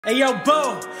Hey yo,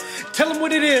 Bo, tell him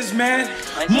what it is, man.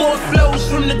 More flows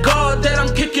from the guard that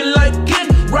I'm kicking like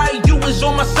in. Right, you was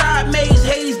on my side, Maze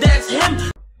Hayes, that's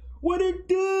him. What it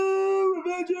do,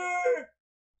 Avenger?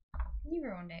 You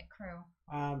ruined it, crew.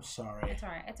 I'm sorry. It's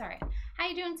alright, it's alright. How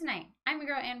you doing tonight? I'm your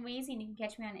girl Anweezy, and you can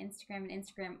catch me on Instagram and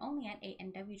Instagram only at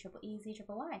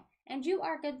ANWEEZYYY. And you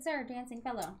are good sir, dancing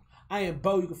fellow. I am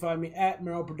Bo. You can find me at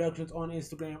Merrill Productions on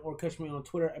Instagram or catch me on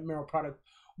Twitter at Merrill Product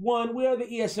 1. We are the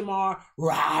Esmr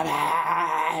Reactions.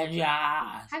 Have you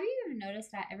even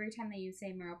noticed that every time that you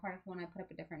say Merrill Product 1, I put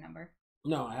up a different number?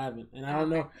 No, I haven't, and I don't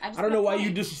know. I don't know why you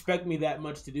disrespect me that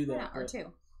much to do that. Yeah, or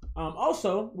two.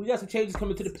 Also, we got some changes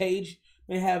coming to the page.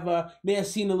 May have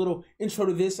seen a little intro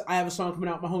to this. I have a song coming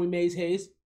out, my homie Maze Hayes.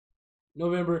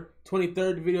 November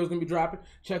 23rd, the video is going to be dropping.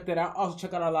 Check that out. Also,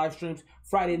 check out our live streams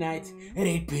Friday nights at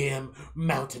 8 p.m.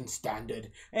 Mountain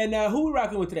Standard. And who we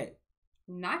rocking with today?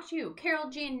 Not you. Karol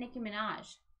G and Nicki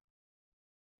Minaj.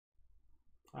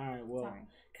 All right, well, Sorry.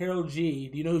 Karol G,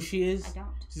 do you know who she is? I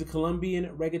don't. She's a Colombian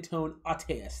reggaeton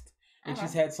artist. And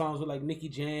she's had songs with like Nicky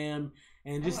Jam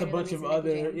and just a bunch of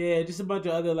other,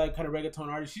 like kind of reggaeton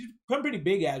artists. She's become pretty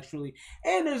big actually.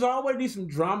 And there's already some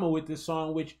drama with this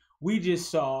song, which we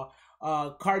just saw.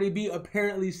 Cardi B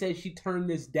apparently said she turned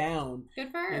this down.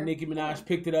 Good for her. And Nicki Minaj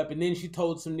picked it up. And then she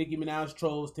told some Nicki Minaj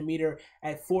trolls to meet her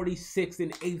at 46th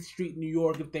and 8th Street, New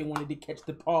York if they wanted to catch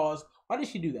the pause. Why did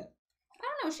she do that? I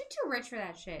don't know. She's too rich for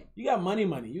that shit. You got money.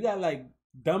 You got like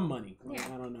dumb money. Yeah.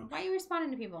 I don't know. Why are you responding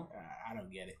to people? I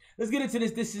don't get it. Let's get into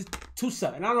this. This is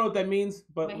Tusa. And I don't know what that means,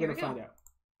 but we're going to find out.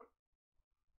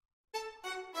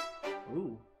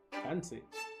 Ooh, fancy.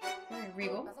 Very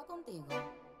regal.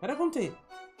 ¿Para contigo?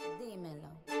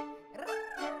 Dímelo.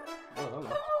 Oh, hello.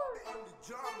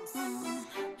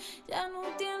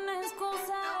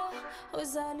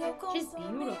 She's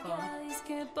beautiful.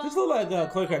 This look like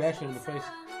Khloe Kardashian in the face.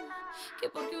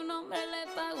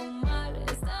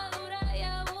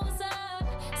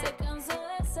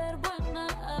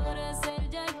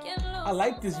 I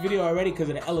like this video already because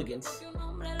of the elegance. I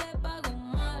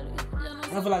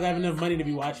don't feel like I have enough money to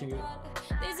be watching it.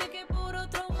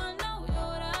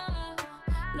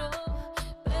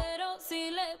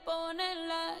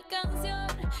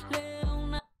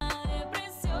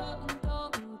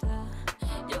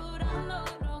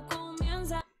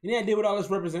 Any idea what all this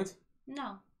represents?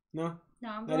 No. No? No,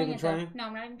 I'm not even trying? No,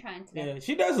 I'm not even trying today. Yeah,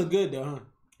 she does look good though, huh?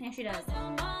 Yeah, she does.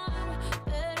 I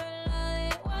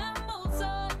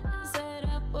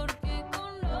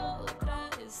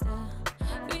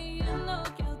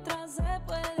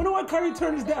wonder why Cardi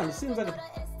turned this down. It seems like a...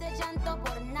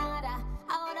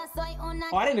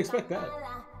 Oh, I didn't expect that.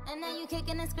 And now you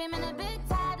kicking and screaming a big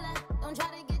toddler. Don't try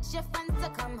to get your friends to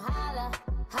come holla,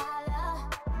 holla.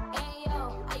 Hey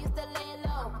yo, I used to lay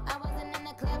low. I wasn't in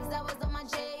the clubs, I was on my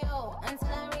J.O. Until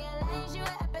I realized you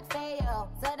were epic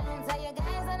fail. So I didn't tell you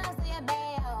guys and I'll see you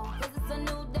bail. Cause it's a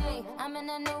new day, I'm in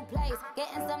a new place.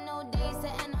 Getting some new days,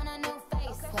 sitting on a new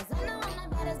face. Cause I know I'm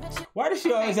the baddest bitch. Why does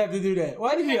she always have to do that?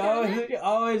 Why does she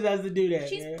always has to do that?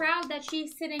 She's proud that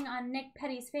she's sitting on Nick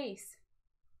Petty's face.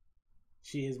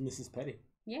 She is Mrs. Petty.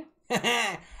 Yeah.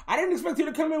 I didn't expect you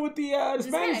to come in with the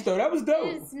Spanish though. That was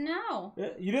dope. No.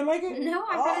 You didn't like it? No,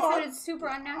 I thought it sounded super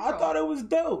unnatural. I thought it was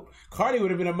dope. Cardi would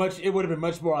have been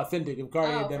much more authentic if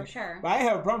Cardi had done it. For sure. But I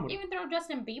have a problem with it. Even throw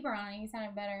Justin Bieber on it, he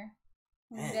sounded better.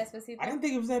 Man, I didn't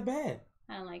think it was that bad.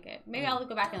 I don't like it. Maybe I'll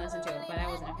go back and listen to it, but I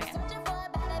wasn't a fan.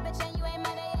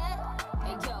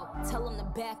 Tell him to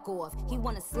back off. He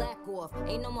wanna slack off.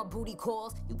 Ain't no more booty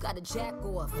calls. You gotta jack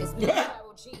off. It's me,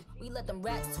 Karol G. We let them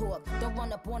racks talk. Don't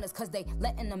run up on us cause they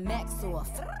letting the max off.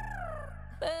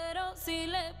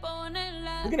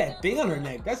 Look at that thing on her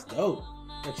neck. That's dope.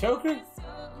 The choker?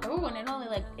 Oh, and it only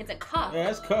it's a cup. Yeah,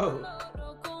 that's cold.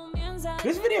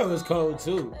 This video is cold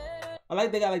too. I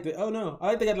like they got like the I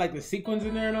like they got like the sequins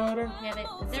in there and all that. Yeah,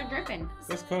 they're dripping.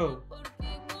 That's cold.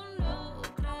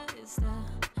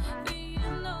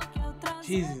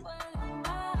 Jesus.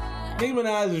 Nicki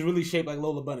Minaj is really shaped like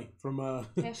Lola Bunny from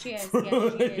Yeah, she is.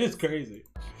 It's crazy.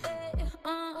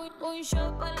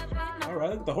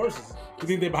 Alright, look at the horses. You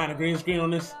think they're behind a green screen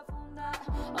on this?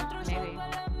 Maybe.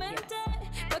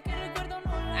 Yes.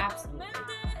 Absolutely.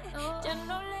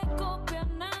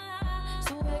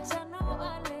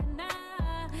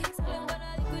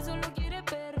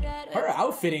 Her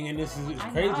outfitting in this is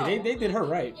crazy. They did her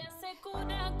right.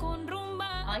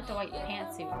 I like the white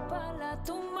pantsuit.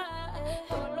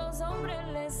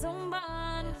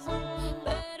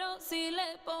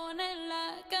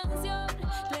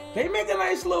 They make a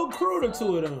nice little crew, the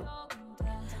two of them.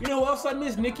 You know what else I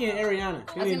miss? Nicki and Ariana.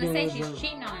 I was gonna say she's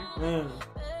cheating on her.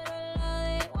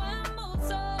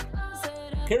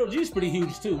 Karol G's pretty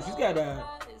huge too. She's got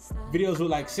videos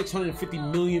with like 650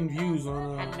 million views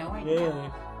on. I had no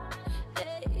idea.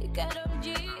 Yeah.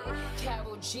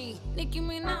 Karol G, Nicki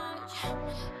Minaj.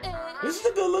 This is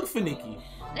a good look for Nicki.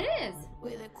 It is.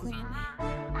 We're the queen.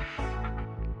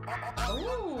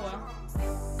 Ooh.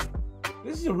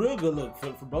 This is a real good look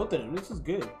for both of them. This is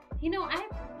good. You know, I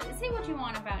say what you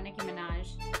want about Nicki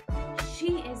Minaj.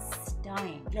 She is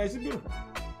stunning. Yeah, she's beautiful.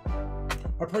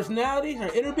 Her personality,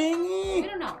 her inner being. We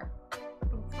don't know her.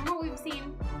 From what we've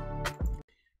seen.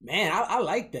 Man, I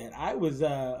like that. I was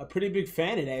a pretty big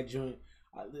fan of that joint.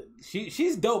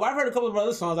 She's dope. I've heard a couple of her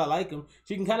other songs. I like them.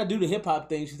 She can kind of do the hip hop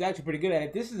thing. She's actually pretty good at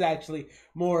it. This is actually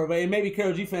more of a, and maybe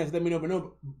Karol G fans let me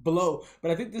know below,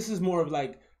 but I think this is more of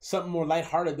like something more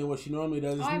lighthearted than what she normally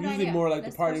does. It's usually more like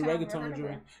the party reggaeton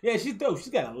joint. Yeah, she's dope. She's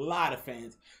got a lot of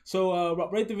fans. So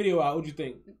rate the video out. What'd you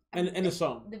think? And the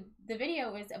song. The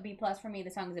video is a B+ for me. The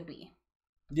song is a B.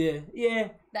 Yeah.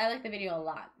 I like the video a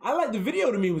lot. I like the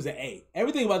video. To me was an A.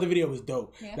 Everything about the video was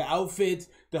dope. Yeah. The outfits,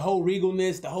 the whole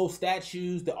regalness, the whole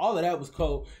statues, all of that was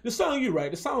cool. The song, you're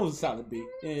right. The song was a solid B.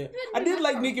 Yeah, I did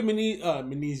like Nicki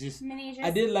Minaj's. I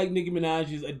did like Nicki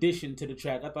Minaj's addition to the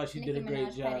track. I thought she did a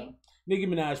great job. Petty. Nicki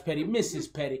Minaj Petty,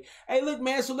 Mrs. Petty. Hey, look,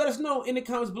 man, so let us know in the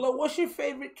comments below, what's your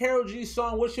favorite Karol G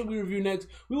song? What should we review next?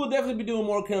 We will definitely be doing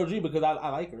more Karol G because I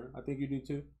like her. I think you do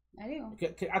too. I do.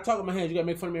 Okay, I talk with my hands. You gotta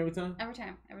make fun of me every time? Every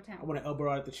time. I want to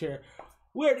elbow out the chair.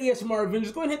 We're at Esmr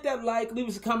Reactions. Go ahead and hit that like. Leave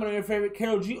us a comment on your favorite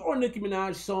Karol G or Nicki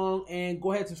Minaj song. And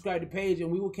go ahead and subscribe to the page. And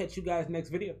we will catch you guys next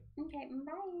video. Okay,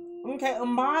 bye. Okay,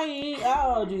 bye.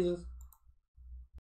 Oh, Jesus.